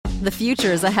The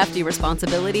future is a hefty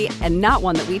responsibility and not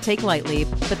one that we take lightly,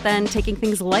 but then taking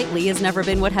things lightly has never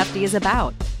been what Hefty is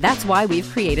about. That's why we've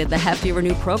created the Hefty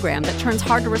Renew program that turns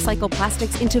hard-to-recycle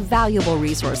plastics into valuable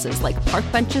resources like park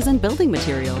benches and building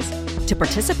materials. To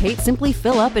participate, simply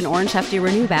fill up an orange Hefty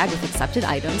Renew bag with accepted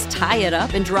items, tie it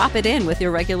up, and drop it in with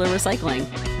your regular recycling.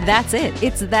 That's it.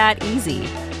 It's that easy.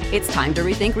 It's time to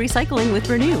rethink recycling with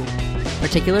Renew.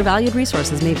 Particular valued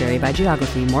resources may vary by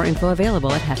geography. More info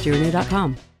available at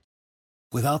heftyrenew.com.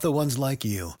 Without the ones like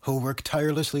you, who work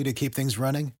tirelessly to keep things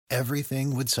running,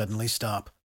 everything would suddenly stop.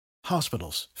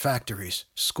 Hospitals, factories,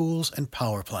 schools, and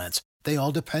power plants, they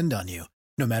all depend on you.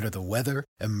 No matter the weather,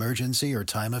 emergency, or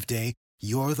time of day,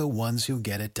 you're the ones who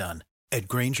get it done. At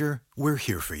Grainger, we're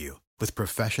here for you with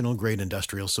professional-grade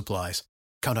industrial supplies.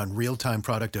 Count on real-time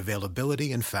product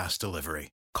availability and fast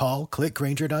delivery. Call, click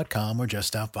Grainger.com, or just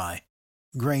stop by.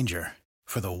 Grainger,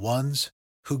 for the ones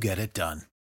who get it done.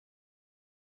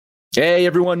 Hey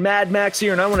everyone, Mad Max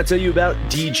here, and I want to tell you about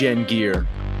DGen Gear.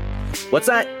 What's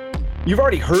that? You've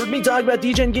already heard me talk about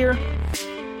DGen Gear?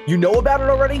 You know about it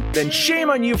already? Then shame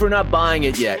on you for not buying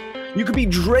it yet. You could be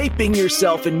draping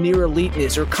yourself in near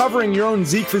eliteness or covering your own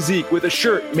Zeke physique with a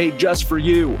shirt made just for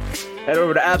you. Head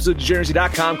over to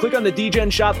AbsoluteDegeneracy.com, click on the DGen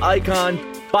shop icon,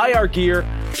 buy our gear,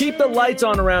 keep the lights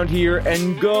on around here,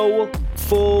 and go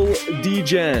full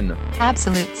DGen.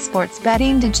 Absolute sports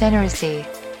betting degeneracy.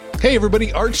 Hey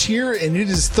everybody, Arch here, and it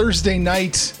is Thursday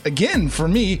night again for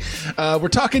me. We're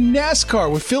talking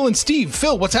NASCAR with Phil and Steve.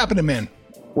 Phil, what's happening, man?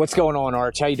 What's going on,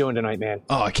 Arch? How you doing tonight, man?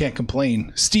 Oh, I can't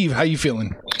complain. Steve, how you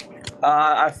feeling?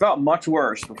 I felt much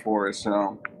worse before,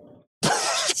 so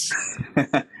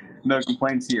no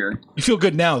complaints here. You feel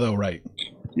good now, though, right?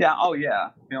 Yeah. Oh, yeah.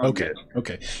 Feeling Okay. good.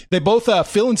 Okay. They both,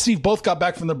 Phil and Steve, both got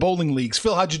back from their bowling leagues.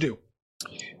 Phil, how'd you do?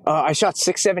 I shot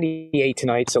 678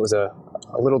 tonight, so it was a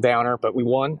little downer, but we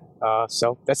won.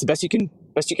 So that's the best you can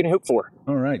hope for.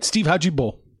 All right, Steve, how'd you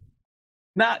bowl?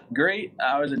 Not great.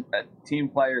 I was a team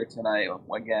player tonight.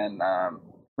 Again,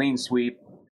 clean sweep.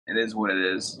 It is what it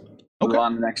is. Move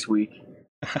on to next week.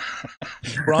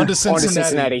 We're on to Cincinnati.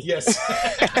 Cincinnati. Yes.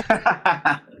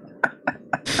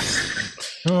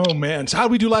 Oh man! So how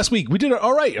did we do last week? We did it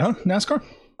all right, huh? NASCAR?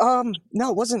 No,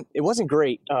 it wasn't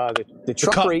great. The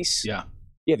truck race.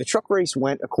 Yeah, the truck race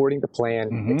went according to plan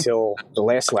until the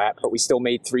last lap, but we still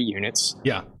made 3 units.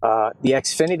 Yeah. The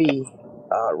Xfinity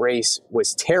race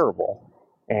was terrible,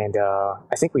 and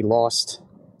I think we lost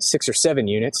 6 or 7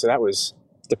 units, so that was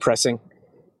depressing.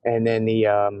 And then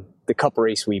the Cup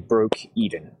race we broke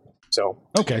even. So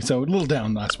okay, so a little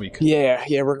down last week. Yeah,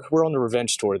 we're on the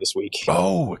revenge tour this week.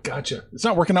 Oh, gotcha. It's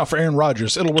not working out for Aaron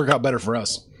Rodgers. It'll work out better for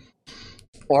us.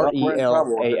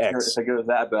 RELAX. If it goes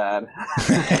that bad.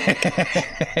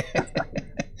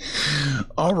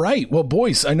 All right. Well,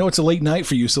 boys, I know it's a late night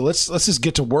for you, so let's just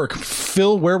get to work.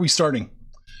 Phil, where are we starting?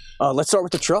 Let's start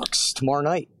with the trucks tomorrow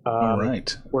night. All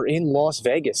right. We're in Las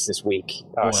Vegas this week.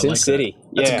 Sin like City.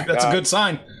 That. That's a good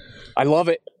sign. I love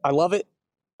it.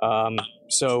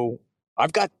 So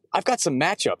I've got some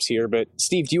matchups here, but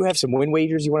Steve, do you have some win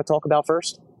wagers you want to talk about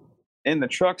first? In the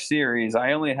truck series,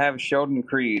 I only have Sheldon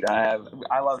Creed. I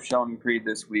love Sheldon Creed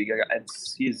this week.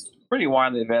 He's pretty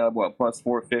widely available at plus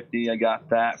 450. I got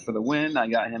that for the win. I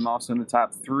got him also in the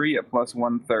top 3 at plus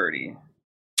 130.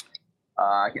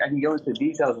 I can go into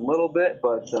details a little bit,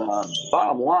 but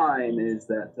bottom line is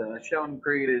that Sheldon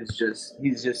Creed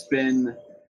he's just been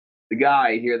the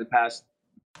guy here the past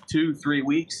 2-3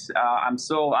 weeks. I'm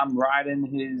riding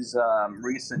his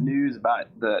recent news about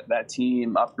that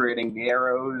team upgrading the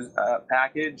Arrows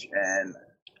package, and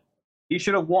he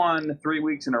should have won 3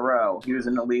 weeks in a row. He was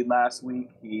in the lead last week.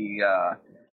 He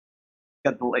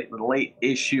got the late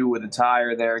issue with the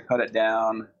tire there, cut it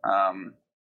down.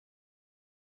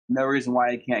 No reason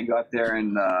why he can't go out there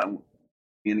and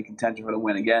be in the contention for the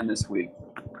win again this week.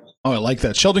 Oh, I like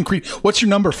that. Sheldon Creed, what's your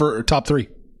number for top 3?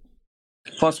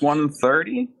 Plus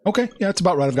 130. Okay, yeah, that's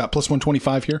about right. I've got plus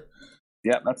 125 here.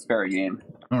 Yep, that's fair game.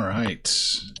 All right.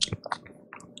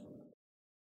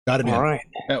 Got it in. All right.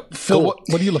 Phil, cool.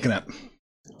 what are you looking at?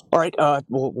 All right,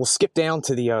 we'll skip down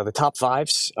to the top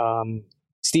 5s.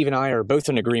 Steve and I are both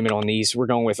in agreement on these. We're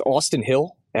going with Austin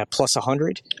Hill at plus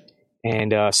 100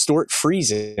 and Stuart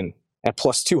Friesen at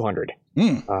plus 200.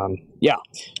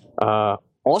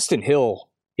 Austin Hill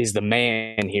is the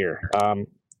man here.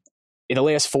 In the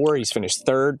last 4, he's finished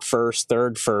third, first,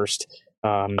 led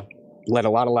a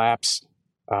lot of laps.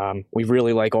 We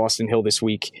really like Austin Hill this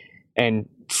week. And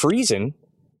Friesen,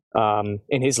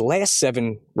 in his last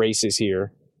 7 races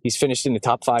here, he's finished in the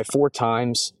top 5 4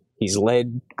 times. He's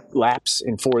led laps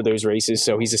in 4 of those races,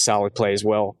 so he's a solid play as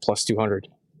well, plus 200.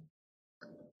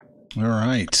 All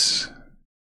right.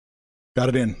 Got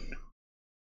it in.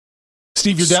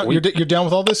 Steve, you're down. You're down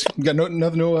with all this. You got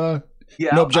no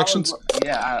objections.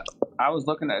 I was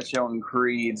looking at Sheldon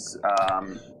Creed's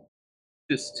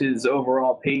just his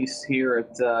overall pace here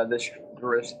at this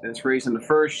race in the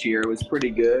first year was pretty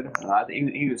good. I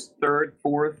think he was third,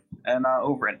 fourth, and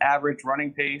over an average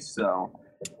running pace. So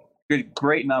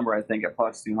great number, I think, at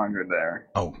plus 200 there.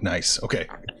 Oh, nice. Okay,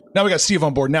 now we got Steve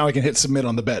on board. Now I can hit submit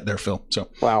on the bet there, Phil. So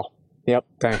wow. Yep.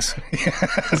 Thanks.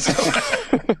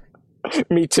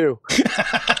 Me too.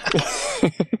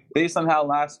 Based on how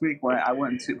last week when I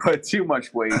wouldn't put too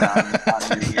much weight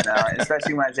on me,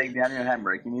 especially when I take Daniel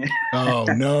Hemrick. Oh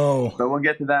no! But we'll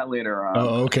get to that later on.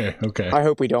 Oh, okay. I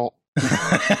hope we don't.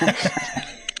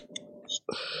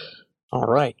 All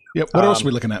right. Yep. What else are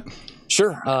we looking at?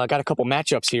 Sure. Got a couple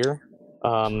matchups here.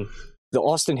 The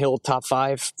Austin Hill top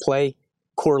 5 play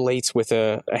correlates with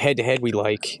a head-to-head we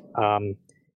like.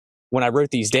 When I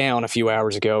wrote these down a few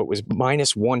hours ago, it was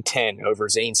minus 110 over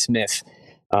Zane Smith.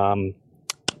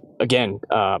 Again,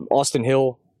 Austin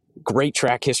Hill, great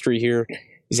track history here.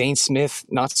 Zane Smith,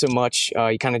 not so much.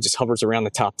 He kind of just hovers around the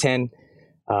top 10.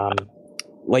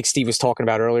 Like Steve was talking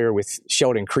about earlier with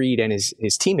Sheldon Creed and his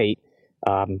teammate,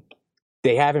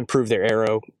 they have improved their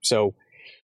aero. So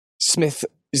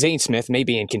Zane Smith may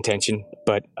be in contention,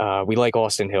 but we like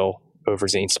Austin Hill over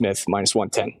Zane Smith, minus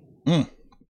 110.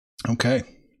 Okay.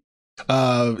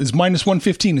 Is minus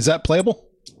 115, is that playable?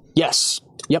 Yes.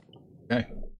 Yep. Okay.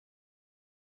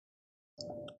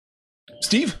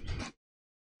 Steve?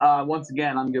 Once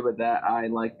again, I'm good with that. I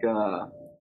like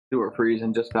Stuart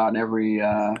Friesen just about in every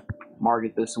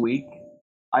market this week.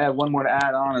 I have one more to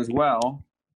add on as well,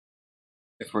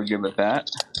 if we're good with that.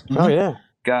 Oh, yeah.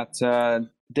 Got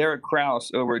Derek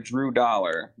Kraus over Drew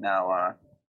Dollar. Now,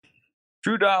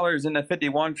 Drew Dollar's in the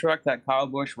 51 truck that Kyle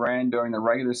Busch ran during the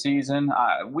regular season.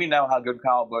 We know how good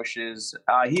Kyle Busch is.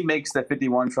 He makes the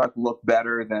 51 truck look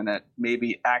better than it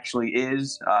maybe actually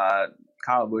is.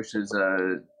 Kyle Busch is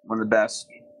one of the best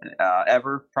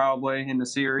ever, probably, in the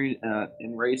series,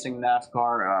 in racing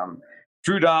NASCAR.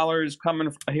 Drew Dollar's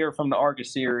coming here from the ARCA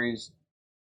series.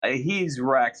 He's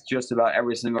wrecked just about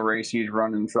every single race he's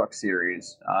run in the Truck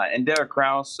Series. And Derek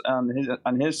Kraus on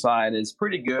his side is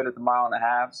pretty good at the mile and a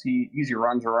half. He usually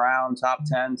runs around top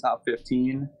 10, top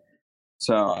 15.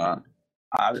 So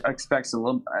I expect a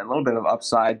little bit of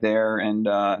upside there. And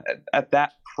at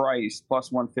that price,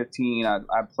 plus 115, I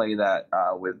play that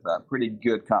with pretty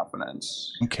good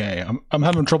confidence. Okay, I'm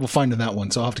having trouble finding that one,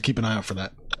 so I'll have to keep an eye out for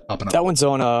that. That one's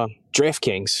on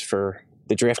DraftKings for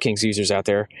the DraftKings users out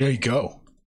there. There you go.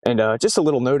 And just a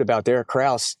little note about Derek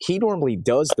Kraus. He normally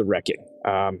does the wrecking,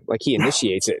 like he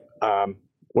initiates it,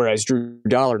 whereas Drew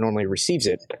Dollar normally receives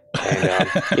it.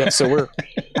 And so we're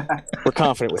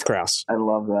confident with Kraus. I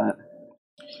love that.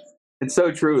 It's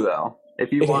so true, though.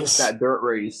 If you watch that dirt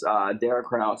race, Derek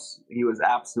Kraus, he was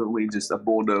absolutely just a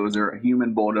bulldozer, a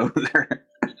human bulldozer.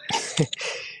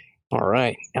 All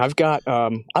right, I've got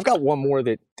one more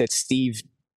that Steve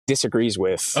disagrees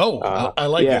with. I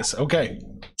like this. Okay.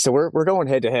 So we're going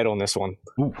head to head on this one.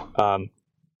 I'm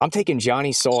taking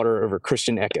Johnny Sauter over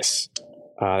Christian Eckes.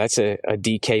 That's a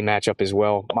DK matchup as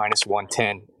well, minus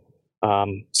 110.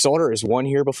 Sauter has won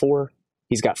here before.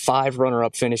 He's got 5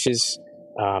 runner-up finishes.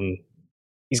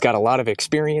 He's got a lot of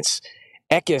experience.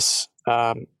 Eckes,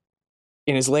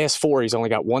 in his last 4, he's only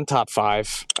got 1 top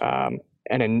 5 and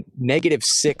a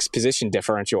 -6 position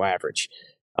differential average.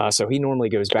 So he normally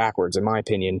goes backwards, in my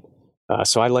opinion.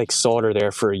 So I like Sauter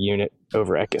there for a unit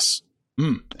over Eckes.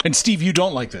 And Steve, you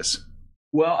don't like this?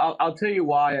 Well, I'll tell you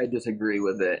why I disagree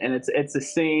with it, and it's the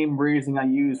same reason I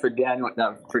use for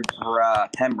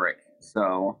Hemrick.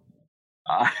 So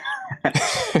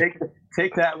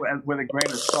take that with a grain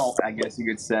of salt, I guess you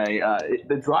could say.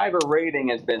 The driver rating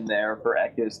has been there for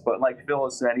Eckes, but like Phil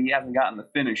said, he hasn't gotten the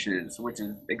finishes, which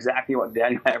is exactly what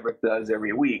Daniel Hemrick does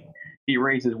every week. He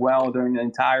races well during the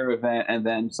entire event and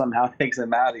then somehow takes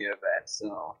him out of the event.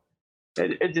 So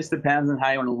it just depends on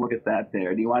how you want to look at that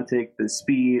there. Do you want to take the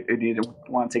speed or do you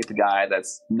want to take the guy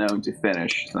that's known to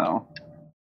finish? So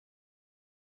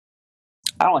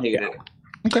I don't hate it.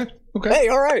 Okay. Hey,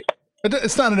 all right.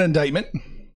 It's not an indictment.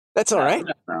 That's all right.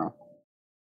 No.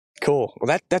 Cool.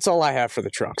 Well, that's all I have for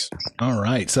the trucks. All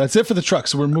right. So that's it for the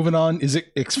trucks. So we're moving on. Is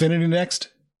it Xfinity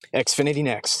next? Xfinity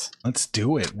next. Let's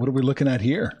do it. What are we looking at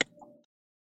here?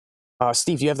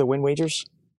 Steve, do you have the win wagers?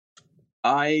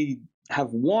 I have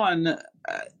one.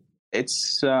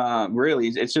 It's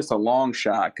just a long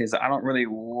shot because I don't really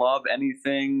love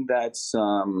anything that's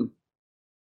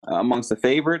amongst the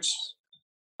favorites.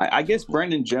 I guess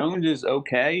Brendan Jones is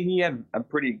okay. He had a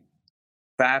pretty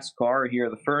fast car here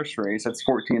the first race. That's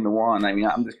 14-1. I mean,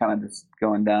 I'm just kind of just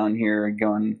going down here,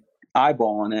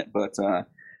 eyeballing it. But the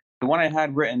one I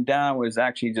had written down was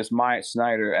actually just Myatt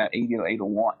Snider at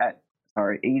 80-1.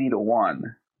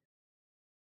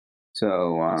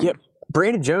 So yep,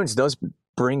 Brandon Jones does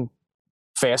bring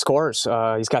fast cars.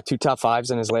 He's got 2 top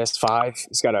 5s in his last 5.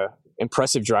 He's got a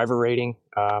impressive driver rating.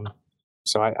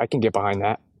 So I can get behind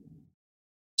that.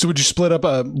 So would you split up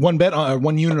one bet,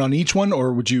 one unit on each one,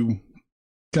 or would you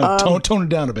kind of tone it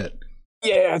down a bit?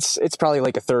 Yeah, it's probably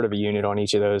like a third of a unit on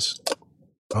each of those.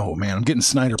 Oh man, I'm getting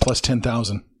Snider plus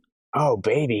 10,000. Oh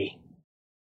baby.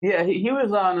 Yeah, he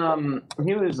was on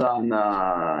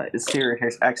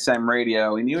Sirius XM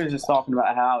radio, and he was just talking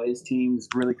about how his team's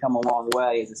really come a long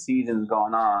way as the season's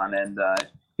gone on, and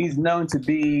he's known to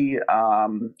be a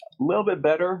little bit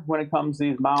better when it comes to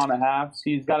these mile and a halves.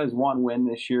 He's got his 1 win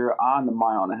this year on the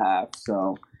mile and a half,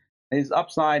 so his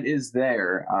upside is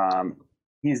there.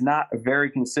 He's not very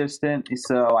consistent,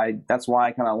 so that's why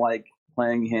I kind of like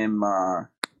playing him,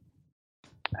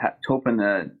 hoping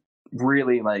to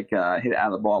really hit it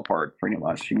out of the ballpark, pretty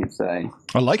much, you could say.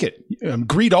 I like it.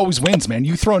 Greed always wins, man.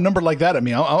 You throw a number like that at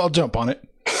me, I'll jump on it.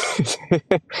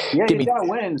 Yeah, you got to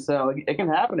win, so it can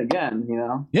happen again, you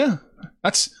know. Yeah,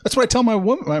 that's what I tell my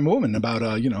woman about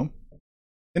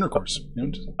intercourse.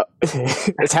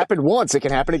 It's happened once; it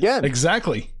can happen again.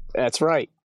 Exactly. That's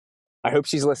right. I hope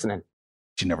she's listening.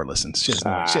 She never listens. She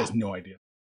has no idea.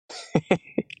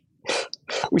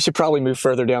 We should probably move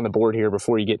further down the board here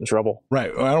before you get in trouble.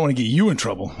 Right. Well, I don't want to get you in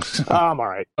trouble. I'm all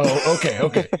right. Oh,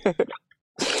 okay.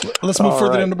 Let's move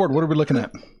further down the board. What are we looking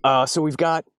at? So we've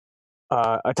got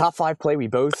a top 5 play we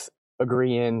both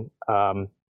agree in.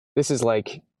 This is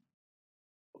like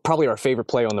probably our favorite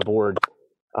play on the board.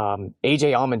 AJ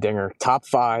Allmendinger, top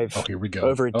 5. Oh, here we go.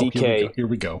 Over at DK. Here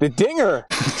we go. The Dinger.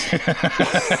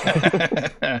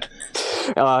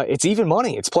 It's even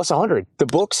money. It's plus 100. The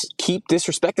books keep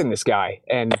disrespecting this guy,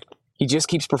 and he just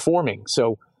keeps performing.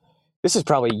 So this is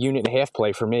probably a unit and a half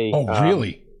play for me. Oh,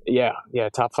 really? Yeah.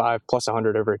 Top 5 plus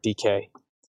 100 over at DK.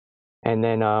 And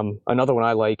then another one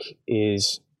I like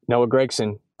is Noah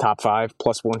Gragson, top 5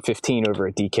 plus 115 over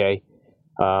at DK.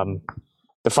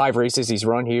 The 5 races he's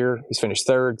run here, he's finished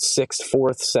 3rd, 6th,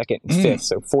 4th, 2nd, and 5th.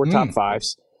 So 4 top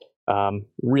 5s.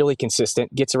 Really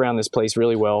consistent, gets around this place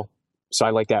really well. So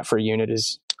I like that for a unit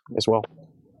as well.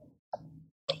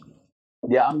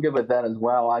 Yeah, I'm good with that as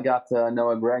well. I got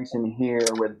Noah Gragson here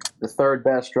with the 3rd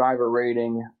best driver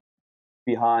rating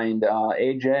behind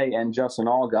AJ and Justin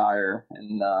Allgaier.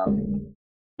 And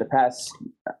the past,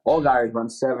 Allgaier's run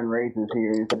 7 races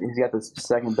here. He's got the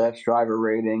 2nd best driver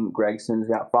rating. Gregson's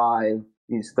got 5.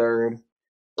 He's 3rd.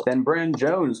 Then Brandon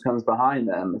Jones comes behind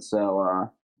them. So,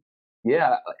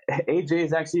 yeah,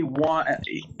 AJ's actually won.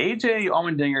 AJ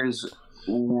Allmendinger's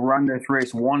run this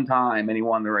race 1 time, and he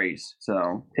won the race.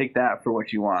 So take that for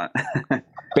what you want.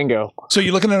 Bingo. So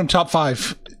you're looking at him top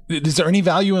 5. Is there any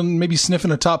value in maybe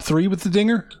sniffing a top 3 with the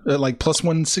Dinger, like plus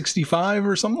 165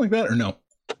 or something like that, or no?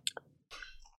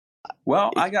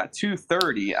 Well, I got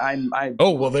 230.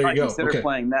 Oh, well, there you go. Consider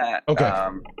playing that. Okay.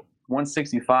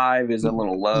 165 is a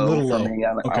little low for me.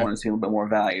 I Okay. want to see a little bit more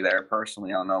value there.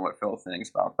 Personally, I don't know what Phil thinks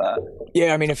about that.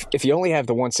 Yeah, I mean, if you only have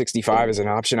the 165 as an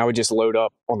option, I would just load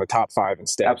up on the top 5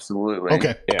 instead. Absolutely.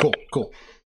 Okay, Yeah. cool.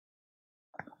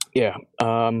 Yeah.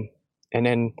 And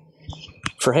then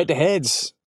for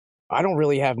head-to-heads, I don't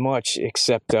really have much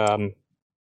except I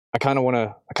kind of want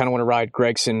to ride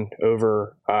Gragson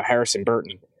over Harrison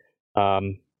Burton.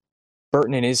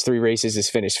 Burton in his 3 races has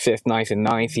finished 5th, 9th, and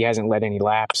 9th. He hasn't led any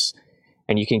laps,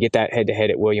 and you can get that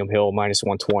head-to-head at William Hill minus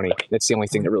 120. That's the only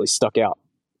thing that really stuck out.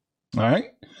 All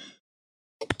right.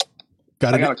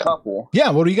 I got a couple.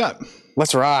 Yeah, what do you got?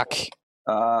 Let's rock.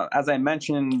 As I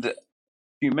mentioned a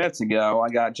few minutes ago, I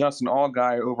got Justin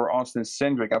Allgaier over Austin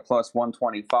Cindric at plus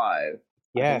 125.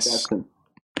 Yes. That's an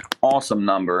awesome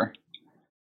number.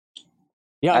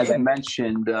 Yeah. As I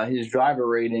mentioned, his driver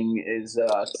rating is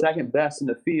 2nd best in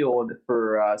the field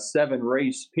for 7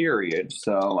 race period.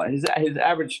 So his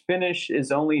average finish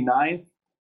is only 9th.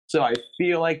 So I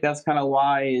feel like that's kind of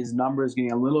why his number is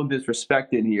getting a little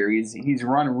disrespected here. He's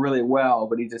run really well,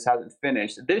 but he just hasn't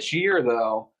finished. This year,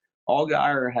 though,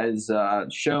 Allgaier has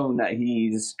shown that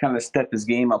he's kind of stepped his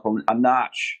game up a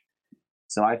notch.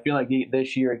 So I feel like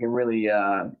this year he can really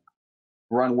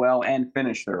run well and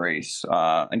finish the race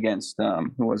against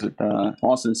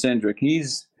Austin Cindric.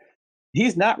 He's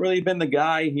he's not really been the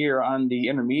guy here on the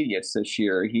intermediates this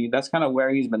year. That's kind of where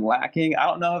he's been lacking. I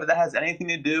don't know if that has anything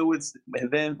to do with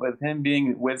him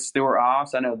being with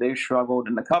Stewart-Haas. I know they've struggled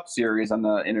in the Cup Series on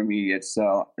the intermediates,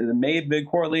 so it made a big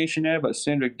correlation there. But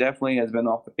Cindric definitely has been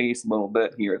off the pace a little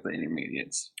bit here at the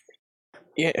intermediates.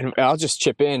 Yeah, and I'll just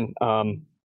chip in.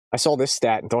 I saw this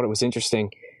stat and thought it was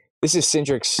interesting. This is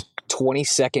Cindric's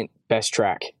 22nd best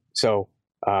track. So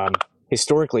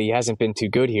historically, he hasn't been too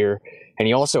good here. And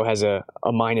he also has a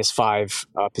 -5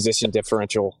 position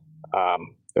differential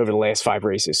over the last 5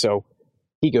 races. So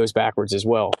he goes backwards as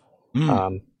well.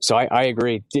 So I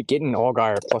agree. Getting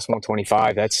Allgaier plus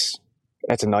 125, that's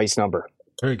a nice number.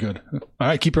 Very good. All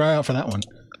right, keep your eye out for that one.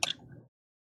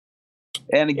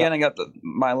 And again, I got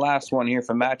my last one here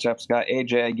for matchups. Got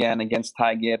AJ again against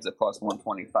Ty Gibbs at plus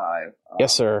 125.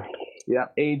 Yes, sir. Yeah,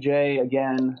 AJ,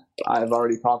 again, I've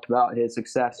already talked about his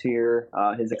success here,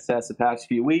 his success the past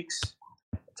few weeks.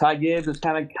 Ty Gibbs is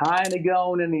kind of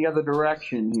going in the other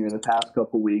direction here the past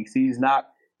couple weeks. He's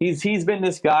been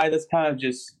this guy that's kind of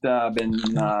just been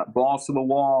balls to the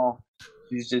wall.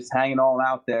 He's just hanging all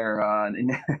out there in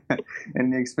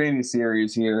the Xfinity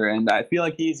Series here, and I feel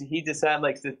like he just had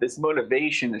like this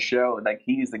motivation to show like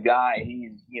he's the guy. He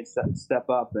can step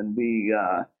up and be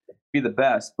the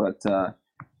best. But I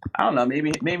don't know.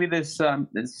 Maybe this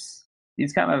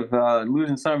he's kind of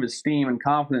losing some of his steam and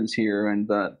confidence here in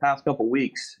the past couple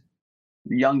weeks.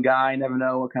 The young guy, never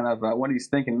know what kind of what he's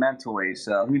thinking mentally.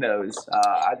 So who knows?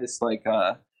 I just like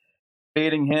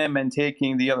fading him and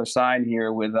taking the other side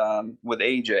here with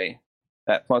AJ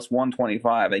at plus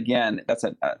 125. Again, that's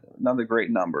another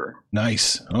great number.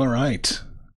 Nice. All right.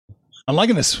 I'm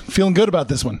liking this. Feeling good about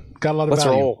this one. Got a lot of Let's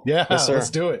value. roll. Yeah, yes, sir. Let's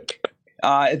do it.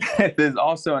 There's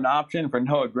also an option for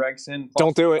Noah Gragson.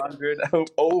 Don't do it.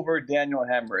 Over Daniel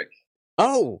Hemrick.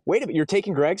 Oh, wait a minute. You're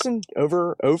taking Gragson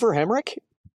over Hemrick?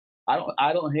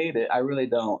 I don't hate it. I really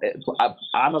don't.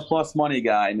 I'm a plus money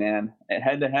guy, man.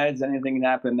 Head-to-heads, anything can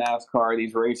happen in NASCAR.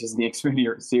 These races in the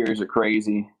Xfinity Series are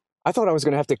crazy. I thought I was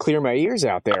going to have to clear my ears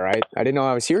out there. I didn't know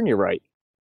I was hearing you right.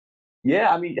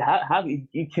 Yeah, I mean, how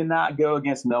you cannot go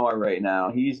against Noah right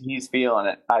now. He's feeling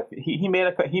it. He made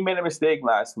a mistake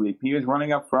last week. He was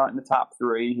running up front in the top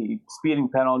 3. Speeding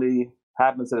penalty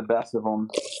happens to the best of them.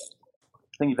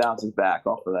 I think he bounces back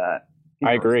off of that.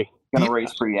 I agree. Going to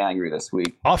race pretty angry this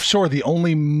week. Offshore, the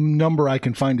only number I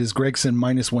can find is Gragson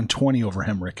minus 120 over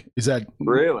Hemrick. Is that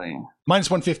really? Minus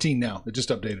 115 now. It just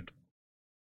updated.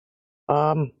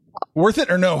 Worth it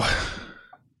or no?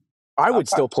 I would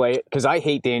still play it because I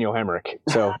hate Daniel Hemrick.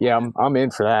 So yeah, I'm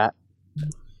in for that.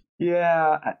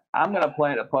 Yeah, I'm gonna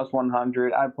play it at plus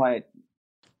 100. I'll play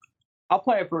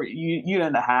it for a unit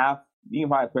and a half. You can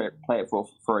probably play it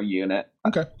for a unit.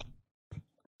 Okay.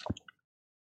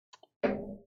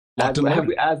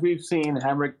 As we've seen,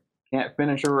 Hemrick can't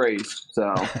finish a race.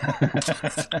 So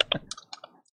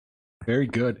very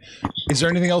good. Is there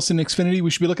anything else in Xfinity we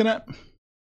should be looking at?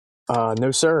 No,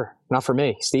 sir. Not for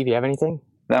me. Steve, you have anything?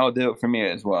 That'll do it for me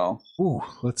as well. Ooh,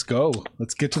 let's go.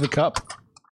 Let's get to the Cup.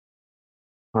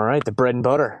 All right, the bread and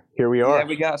butter. Here we are. Yeah,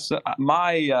 we got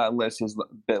my list is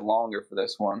a bit longer for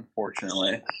this one,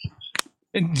 fortunately.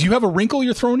 And do you have a wrinkle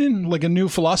you're throwing in, like a new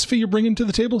philosophy you're bringing to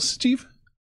the table, Steve?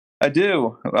 I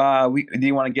do. Do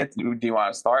you want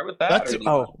to start with that?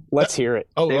 Let's hear it.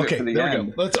 Oh, okay. There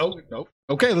we go.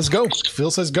 Okay, let's go.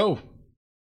 Phil says go.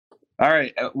 All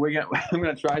right, I'm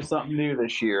gonna try something new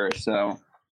this year. So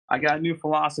I got a new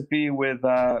philosophy with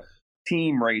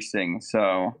team racing.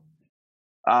 So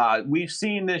we've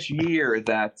seen this year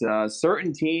that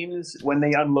certain teams, when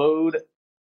they unload,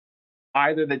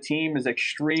 either the team is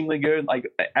extremely good, like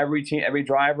every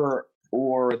driver,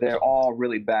 or they're all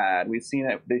really bad. We've seen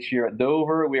it this year at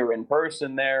Dover. We were in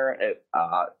person there at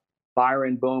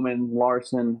Byron, Bowman,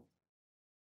 Larson,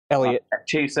 Elliott,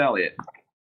 Chase Elliott.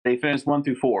 They finished 1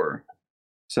 through 4.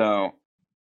 So,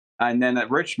 and then at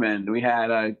Richmond, we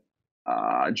had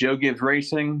Joe Gibbs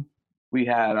Racing. We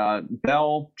had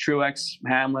Bell, Truex,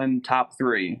 Hamlin, top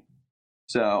 3.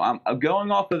 So I'm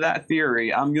going off of that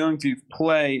theory. I'm going to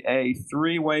play a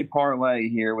 3-way parlay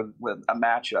here with a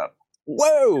matchup.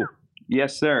 Whoa!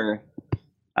 Yes, sir.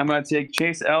 I'm going to take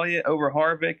Chase Elliott over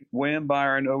Harvick, William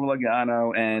Byron over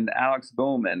Logano, and Alex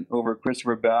Bowman over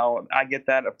Christopher Bell. I get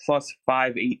that at plus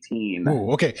 518.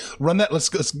 Ooh, okay. Run that. Let's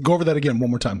go over that again one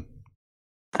more time.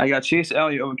 I got Chase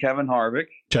Elliott over Kevin Harvick.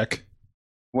 Check.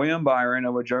 William Byron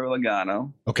over Joe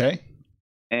Logano. Okay.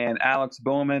 And Alex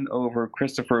Bowman over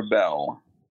Christopher Bell.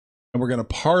 And we're going to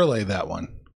parlay that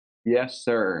one. Yes,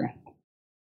 sir.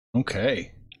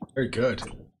 Okay. Very good.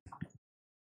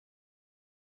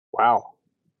 Wow.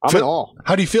 I'm in awe.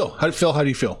 How do you feel? How do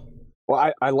you feel?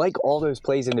 Well, I like all those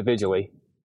plays individually.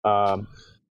 And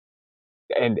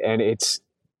it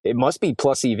must be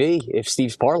plus EV if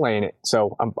Steve's parlaying it.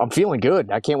 So I'm feeling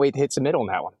good. I can't wait to hit some middle on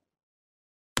that one.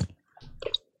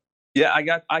 Yeah,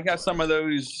 I got some of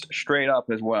those straight up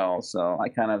as well. So I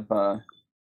kind of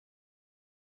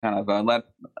let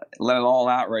it all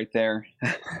out right there.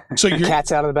 So you're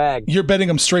Cat's out of the bag. You're betting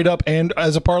them straight up and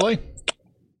as a parlay?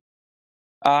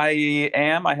 I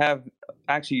am. I have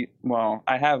actually. Well,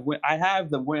 I have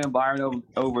the William Byron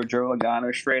over Joe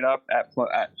Logano straight up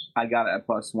I got it at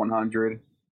plus 100.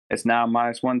 It's now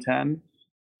minus 110.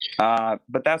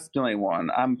 But that's the only one.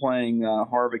 I'm playing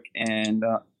Harvick and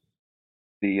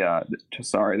the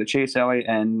Chase Elliott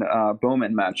and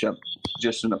Bowman matchup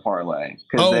just in the parlay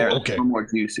because they're more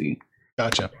juicy.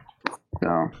 Gotcha.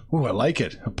 So. Ooh, I like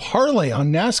it. A parlay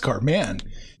on NASCAR, man.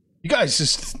 You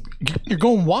guys you're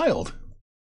going wild.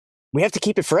 We have to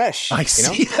keep it fresh. I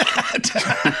see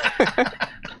that.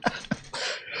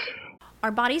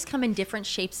 Our bodies come in different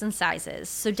shapes and sizes,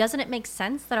 so doesn't it make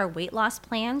sense that our weight loss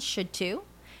plans should too?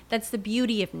 That's the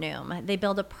beauty of Noom. They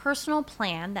build a personal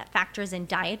plan that factors in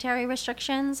dietary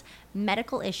restrictions,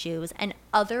 medical issues, and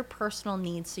other personal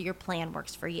needs so your plan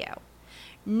works for you.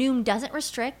 Noom doesn't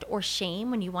restrict or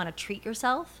shame when you want to treat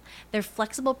yourself. Their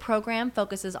flexible program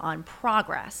focuses on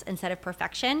progress instead of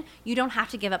perfection. You don't have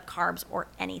to give up carbs or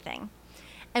anything.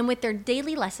 And with their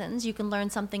daily lessons, you can learn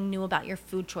something new about your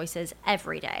food choices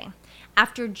every day.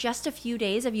 After just a few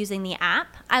days of using the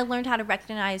app, I learned how to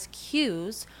recognize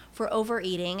cues for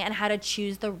overeating and how to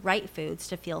choose the right foods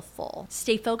to feel full.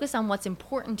 Stay focused on what's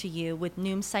important to you with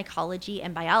Noom's psychology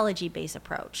and biology-based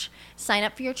approach. Sign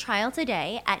up for your trial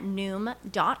today at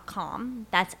Noom.com.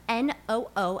 That's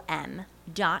NOOM.com.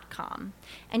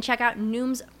 And check out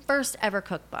Noom's first ever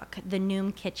cookbook, The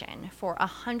Noom Kitchen, for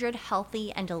 100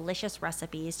 healthy and delicious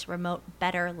recipes to promote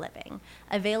better living.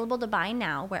 Available to buy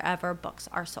now wherever books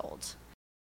are sold.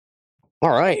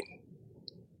 All right.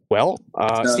 Well,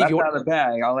 so Steve, that's out of the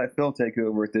bag. I'll let Phil take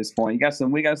over at this point.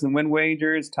 We got some win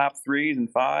wagers, top 3s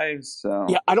and 5s. So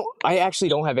yeah, I actually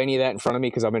don't have any of that in front of me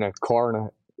because I'm in a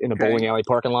car in a bowling alley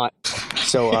parking lot.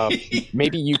 So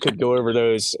maybe you could go over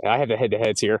those. I have the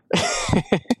head-to-heads here.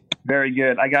 Very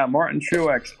good. I got Martin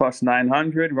Truex plus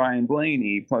 900, Ryan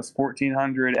Blaney plus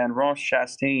 1,400, and Ross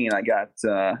Chastain. I got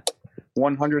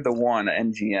 100 to 1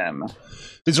 MGM.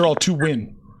 These are all 2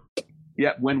 win.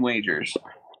 Yep, win wagers.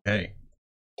 Hey.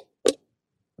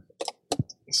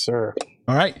 Sir.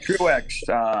 All right. Truex.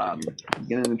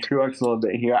 Getting into Truex a little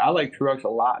bit here. I like Truex a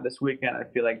lot this weekend. I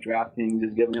feel like DraftKings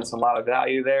is giving us a lot of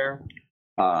value there.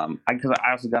 Because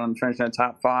I also got him finished in the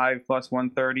top 5 plus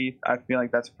 130. I feel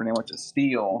like that's pretty much a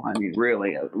steal. I mean,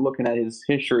 really, looking at his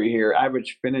history here,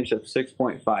 average finish of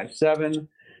 6.57.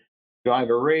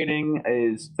 Driver rating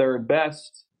is 3rd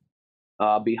best,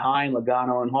 behind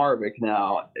Logano and Harvick.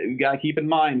 Now, you got to keep in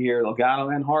mind here,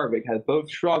 Logano and Harvick have both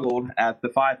struggled at the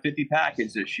 550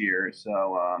 package this year.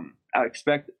 So I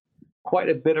expect quite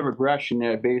a bit of regression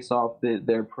there based off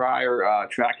their prior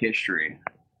track history.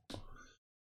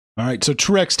 All right, so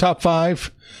Truex top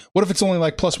 5. What if it's only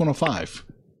like plus 105?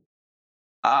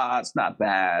 It's not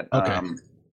bad. Okay.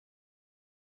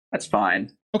 That's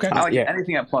fine. Okay. I like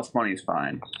anything at plus money is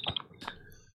fine.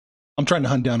 I'm trying to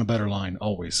hunt down a better line,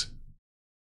 always.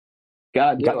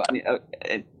 I mean,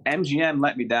 MGM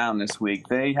let me down this week.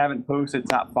 They haven't posted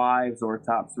top 5s or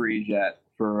top 3s yet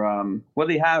for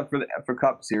they have for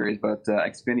Cup Series, but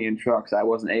Xfinity and Trucks, I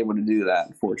wasn't able to do that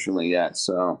unfortunately yet.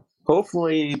 So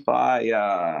hopefully by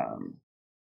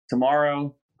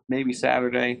tomorrow, maybe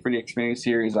Saturday for the Xfinity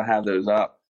Series, I'll have those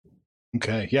up.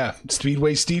 Okay, yeah.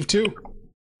 Speedway Steve too.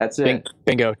 That's it.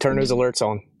 Bingo. Turn those alerts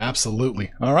on.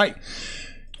 Absolutely. All right.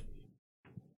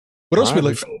 What else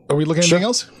are we looking at anything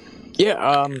else?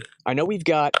 Yeah, I know we've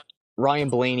got Ryan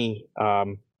Blaney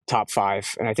top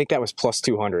 5, and I think that was plus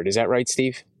 200. Is that right,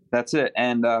 Steve? That's it.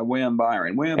 And William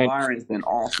Byron. Byron has been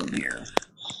awesome here.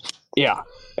 Yeah.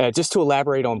 Just to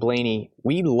elaborate on Blaney,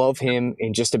 we love him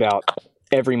in just about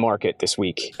every market this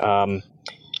week.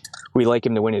 We like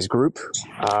him to win his group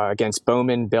against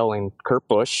Bowman, Bell, and Kurt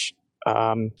Busch.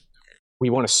 We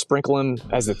want to sprinkle him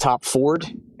as the top Ford.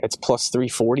 It's plus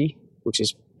 340, which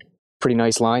is pretty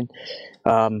nice line.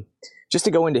 Just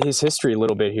to go into his history a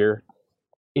little bit here,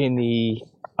 in the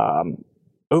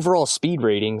overall speed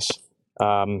ratings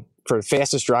for the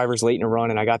fastest drivers late in a run,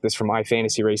 and I got this from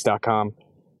iFantasyRace.com.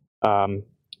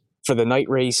 For the night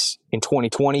race in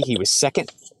 2020, he was 2nd,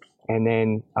 and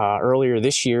then earlier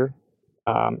this year,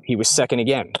 he was 2nd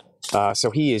again.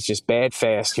 So he is just bad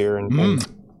fast here, and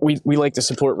we like to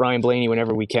support Ryan Blaney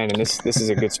whenever we can, and this is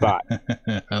a good spot.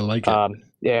 I like it.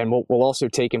 Yeah, and we'll also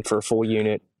take him for a full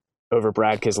unit over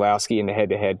Brad Keselowski in the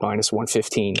head-to-head, minus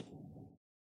 115.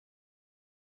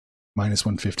 Minus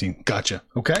 115. Gotcha.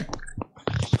 Okay.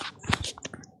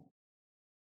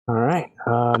 All right.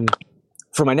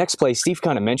 For my next play, Steve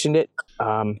kind of mentioned it.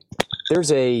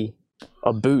 There's a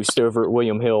boost over at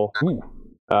William Hill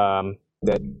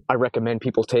that I recommend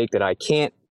people take that I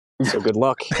can't. So good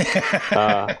luck.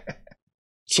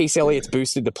 Chase Elliott's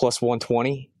boosted to plus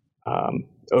 120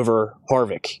 over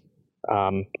Harvick.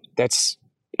 That's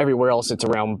everywhere else. It's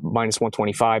around minus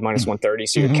 125, minus 130.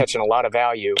 So you're catching a lot of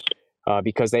value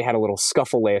because they had a little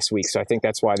scuffle last week. So I think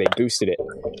that's why they boosted it.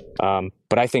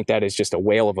 But I think that is just a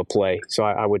whale of a play. So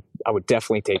I would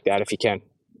definitely take that if you can.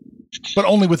 But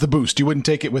only with the boost. You wouldn't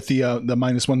take it with the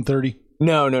minus 130?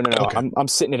 No. Okay. I'm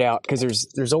sitting it out because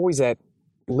there's always that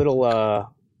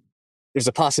little there's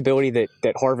a possibility that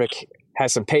Harvick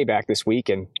has some payback this week,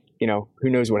 and who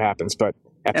knows what happens. But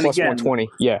at plus 120,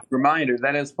 yeah. Reminder,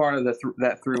 that is part of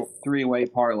that three-way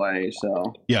parlay.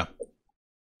 So yeah,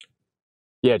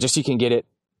 just you can get it,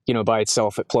 by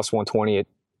itself at plus 120 at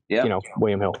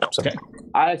William Hill. So. Okay.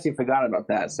 I actually forgot about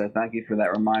that, so thank you for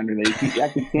that reminder. That you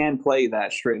actually can play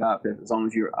that straight up as long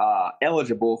as you're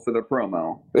eligible for the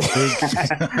promo.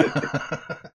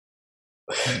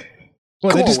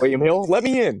 Well, Come on, William Hill, let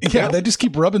me in. Yeah, they just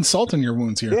keep rubbing salt in your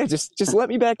wounds here. Yeah, just let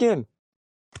me back in.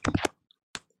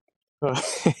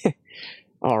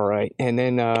 All right, and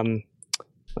then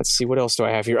let's see, what else do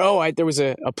I have here? Oh, there was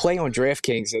a play on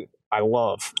DraftKings that I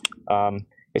love.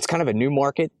 It's kind of a new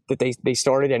market that they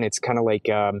started, and it's kind of like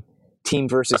team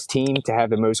versus team to have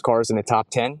the most cars in the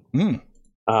top 10.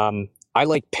 I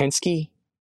like Penske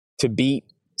to beat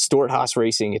Stewart-Haas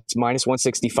Racing. It's minus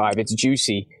 165. It's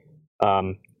juicy.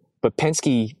 But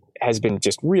Penske has been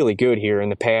just really good here in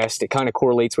the past. It kind of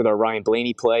correlates with our Ryan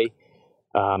Blaney play.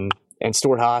 And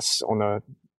Stewart-Haas on the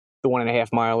 1.5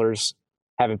 milers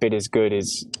haven't been as good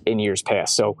as in years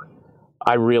past. So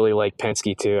I really like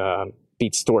Penske to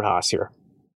beat Stewart-Haas here.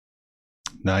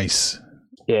 Nice.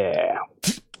 Yeah.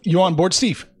 You on board,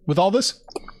 Steve, with all this?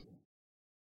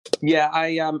 Yeah,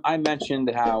 I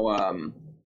mentioned how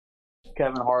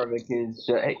Kevin Harvick is.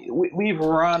 We've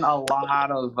run a lot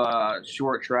of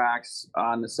short tracks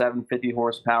on the 750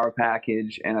 horsepower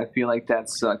package, and I feel like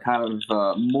that's kind of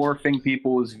morphing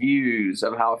people's views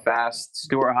of how fast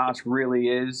Stewart-Haas really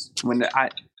is.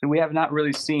 We have not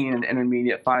really seen an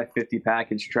intermediate 550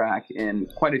 package track in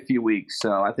quite a few weeks,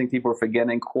 so I think people are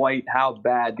forgetting quite how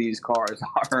bad these cars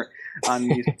are on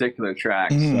these particular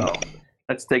tracks. So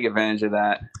let's take advantage of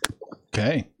that.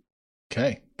 Okay,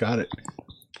 got it.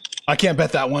 I can't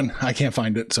bet that one. I can't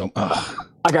find it. So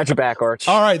I got your back, Arch.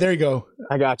 All right, there you go.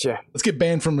 I got you. Let's get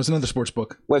banned from another sports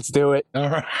book. Let's do it. All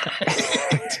right.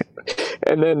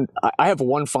 And then I have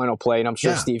one final play, and I'm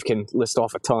sure Steve can list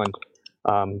off a ton.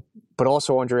 But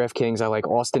also on DraftKings, I like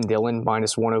Austin Dillon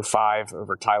minus 105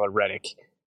 over Tyler Reddick.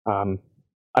 I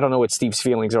don't know what Steve's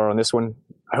feelings are on this one.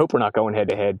 I hope we're not going head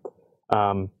to head.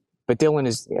 But Dillon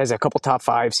has a couple top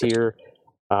fives here.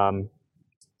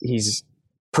 He's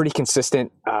pretty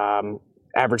consistent.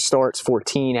 Average starts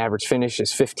 14, average finish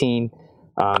is 15.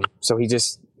 So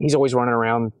he's always running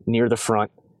around near the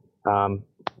front.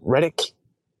 Reddick,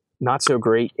 not so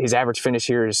great. His average finish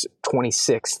here is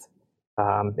 26th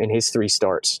in his 3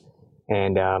 starts.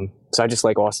 And so I just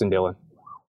like Austin Dillon.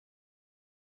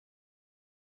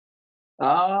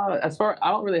 I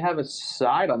don't really have a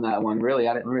side on that one, really.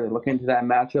 I didn't really look into that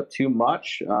matchup too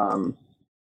much. I'm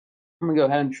gonna go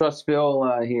ahead and trust Phil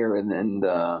here, and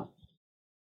yeah,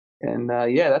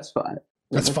 that's fine.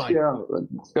 That's fine.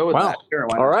 Let's go with that. Sure,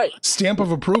 all right. Stamp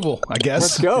of approval, I guess.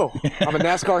 Let's go. I'm a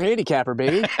NASCAR handicapper,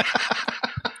 baby.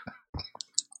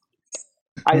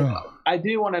 I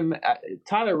do want to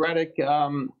Tyler Reddick.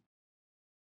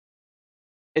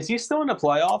 Is he still in the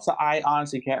playoffs? I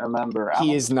honestly can't remember.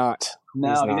 He is not.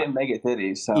 No, he didn't make it, did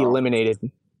he? So eliminated.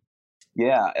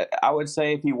 Yeah, I would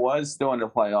say if he was still in the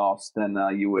playoffs, then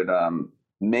you would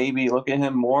maybe look at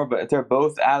him more. But if they're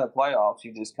both out of the playoffs,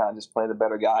 you just kind of just play the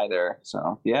better guy there.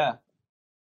 So yeah.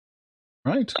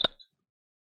 Right.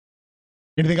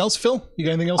 Anything else, Phil? You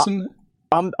got anything else in?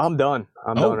 I'm done.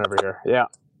 I'm done over here. Yeah.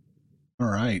 All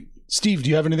right, Steve. Do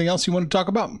you have anything else you want to talk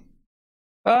about?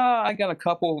 I got a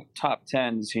couple top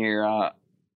 10s here.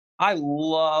 I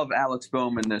love Alex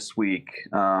Bowman this week.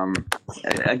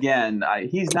 Again,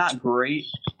 he's not great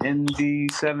in the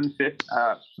 750,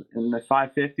 in the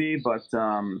 550, but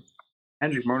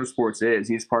Hendrick Motorsports is.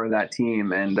 He's part of that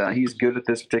team, and he's good at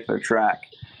this particular track.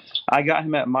 I got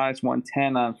him at minus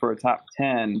 110 for a top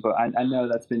 10, but I know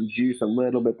that's been juiced a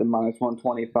little bit to minus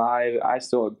 125. I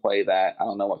still would play that. I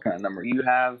don't know what kind of number you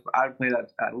have. I'd play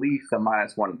that at least a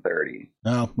minus 130.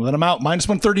 Oh, let him out. Minus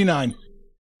 139.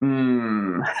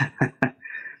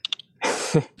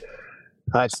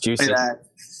 That's juicy.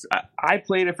 I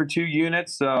played it for 2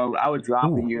 units, so I would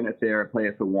drop the unit there and play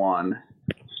it for 1.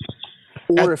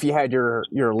 Or if you had your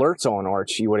alerts on,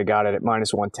 Arch, you would have got it at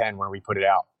 -110 where we put it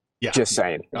out. Yeah. Just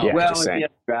saying. Oh. Yeah, well, just saying.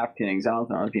 if you have DraftKings, I don't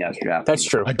know if he has DraftKings. That's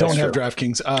true. I don't have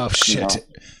DraftKings. Oh, shit. No.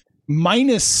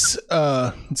 Minus,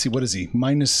 let's see, what is he?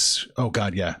 Minus, oh,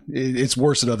 God, yeah. It's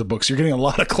worse at other books. You're getting a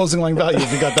lot of closing line value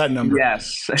if you got that number.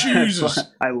 Yes. Jesus.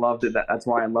 I loved it. That's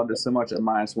why I loved it so much at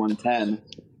 -110.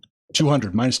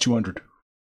 200, -200.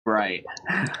 Right.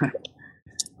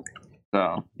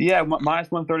 So, yeah,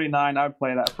 -139, I would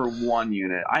play that for 1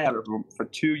 unit. I have it for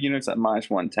 2 units at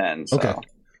 -110. So. Okay.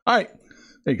 All right.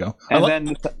 There you go. And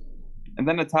then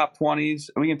the top 20s.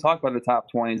 We can talk about the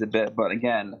top 20s a bit, but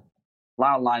again, a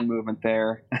lot of line movement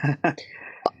there.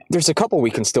 There's a couple we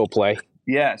can still play.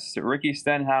 Yes, Ricky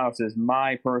Stenhouse is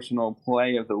my personal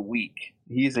play of the week.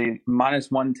 He's a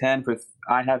 -110 for.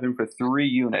 I have him for 3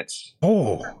 units.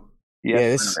 Oh,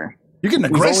 yes, you're getting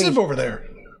aggressive over there.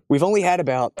 We've only had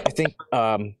about, I think,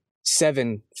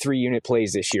 7 3-unit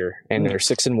plays this year, and they're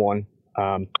 6-1.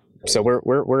 So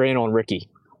we're in on Ricky.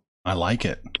 I like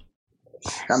it.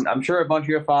 I'm sure a bunch of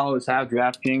your followers have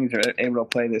DraftKings are able to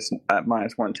play this at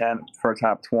 -110 for a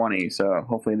top 20. So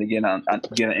hopefully they get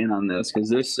in on this, because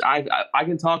this I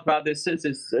can talk about this since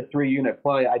it's a 3-unit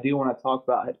play. I do want to talk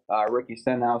about Ricky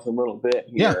Stenhouse a little bit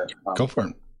here. Yeah, go for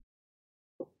it.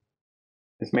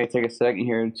 This may take a second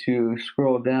here to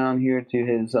scroll down here to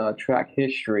his track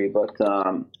history, but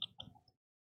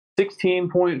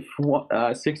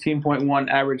 16.1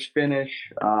 average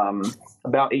finish,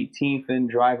 about 18th in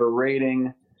driver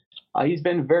rating. He's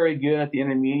been very good at the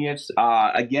intermediates.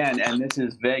 Again, and this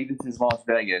is Las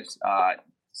Vegas.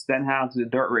 Stenhouse is a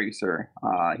dirt racer.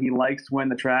 He likes when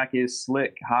the track is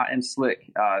slick, hot and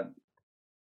slick.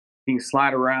 He can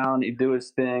slide around, he do his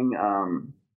thing.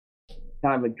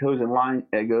 Kind of goes in line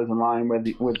with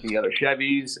the other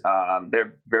Chevys.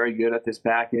 They're very good at this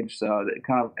package, so that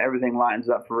kind of everything lines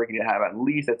up for Ricky to have at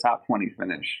least a top 20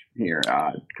 finish here.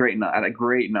 At a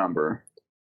great number.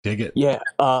 Dig it. Yeah,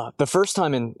 the first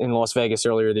time in Las Vegas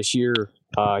earlier this year,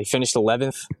 he finished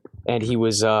 11th, and he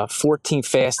was 14th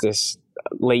fastest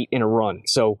late in a run.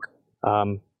 So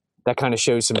that kind of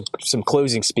shows some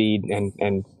closing speed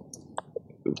and.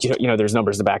 You know, there's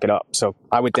numbers to back it up. So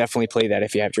I would definitely play that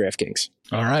if you have DraftKings.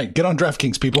 All right. Get on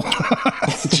DraftKings, people.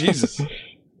 Jesus.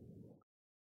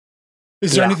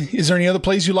 Is there any other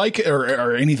plays you like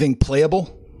or anything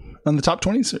playable on the top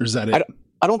 20s? Or is that it?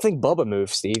 I don't think Bubba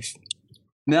moves, Steve.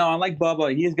 No, I like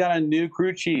Bubba. He's got a new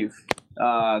crew chief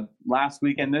last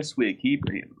week and this week.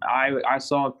 I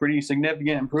saw a pretty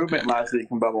significant improvement last week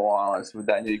from Bubba Wallace with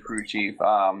that new crew chief.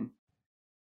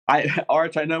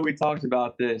 Arch, I know we talked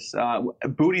about this.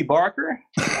 Booty Barker?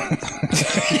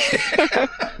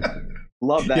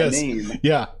 Love that name.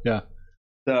 Yeah.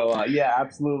 So, yeah,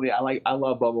 absolutely. I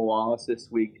love Bubba Wallace this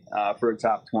week for a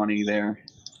top 20 there.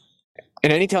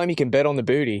 And anytime you can bet on the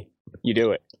booty, you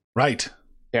do it. Right.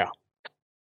 Yeah.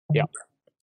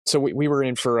 So we were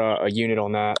in for a unit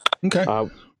on that. Okay.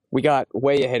 We got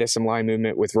way ahead of some line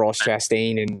movement with Ross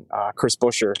Chastain and Chris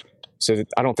Buescher. So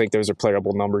I don't think those are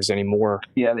playable numbers anymore.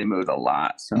 Yeah, they moved a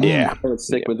lot. So yeah. I would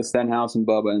stick with the Stenhouse and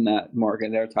Bubba in that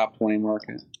market, their top 20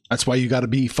 market. That's why you got to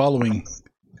be following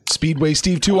Speedway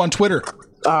Steve 2 on Twitter.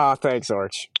 Thanks,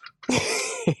 Arch.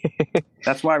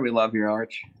 That's why we love your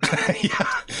Arch. Yeah.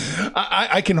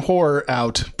 I can whore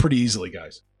out pretty easily,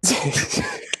 guys.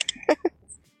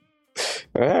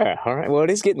 Yeah, all right. Well, it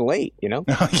is getting late, you know?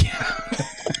 Yeah.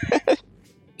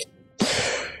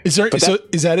 Is that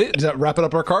it? Does that wrap it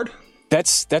up our card?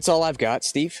 That's all I've got,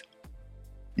 Steve.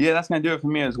 Yeah, that's going to do it for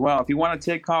me as well. If you want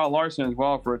to take Kyle Larson as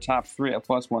well for a top 3 at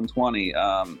 +120,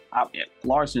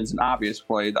 Larson's an obvious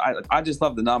play. I just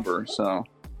love the number, so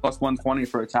 +120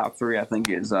 for a top 3 I think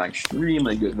is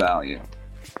extremely good value.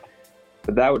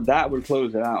 But that would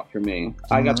close it out for me.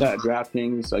 I got that at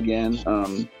DraftKings again.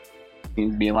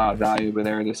 Seems to be a lot of value over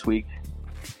there this week.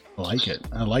 I like it.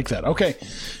 I like that. Okay.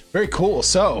 Very cool.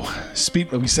 So,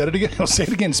 we said it again. I'll say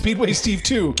it again. Speedway Steve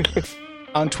 2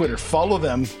 on Twitter. Follow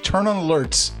them. Turn on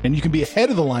alerts. And you can be ahead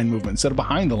of the line movement instead of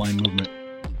behind the line movement.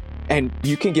 And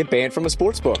you can get banned from a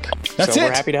sports book. That's so it.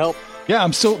 We're happy to help. Yeah,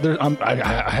 I'm still there.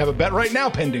 I have a bet right now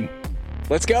pending.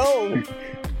 Let's go.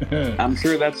 I'm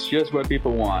sure that's just what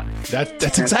people want.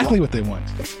 That's exactly what they want.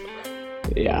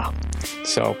 Yeah.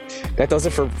 So that does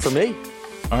it for me.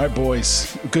 All right,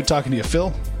 boys. Good talking to you,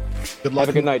 Phil. Good luck.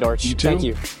 Have a good night, Arch. You too. Thank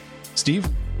you. Steve?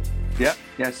 Yep.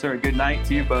 Yes, sir. Good night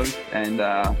to you both. And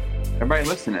everybody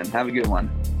listening, have a good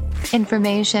one.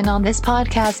 Information on this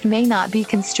podcast may not be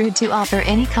construed to offer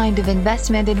any kind of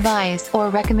investment advice or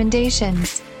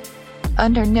recommendations.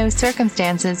 Under no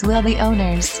circumstances will the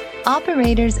owners,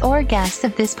 operators, or guests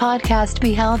of this podcast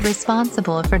be held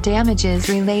responsible for damages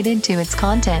related to its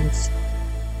contents.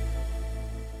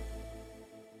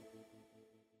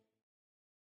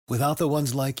 Without the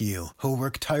ones like you, who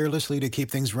work tirelessly to keep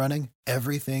things running,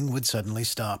 everything would suddenly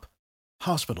stop.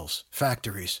 Hospitals,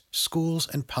 factories, schools,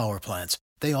 and power plants,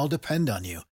 they all depend on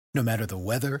you. No matter the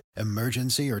weather,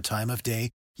 emergency, or time of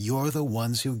day, you're the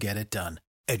ones who get it done.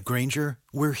 At Grainger,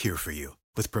 we're here for you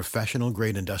with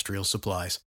professional-grade industrial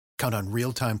supplies. Count on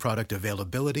real-time product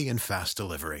availability and fast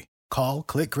delivery. Call,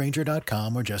 click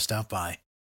Grainger.com, or just stop by.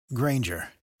 Grainger,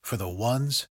 for the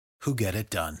ones who get it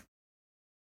done.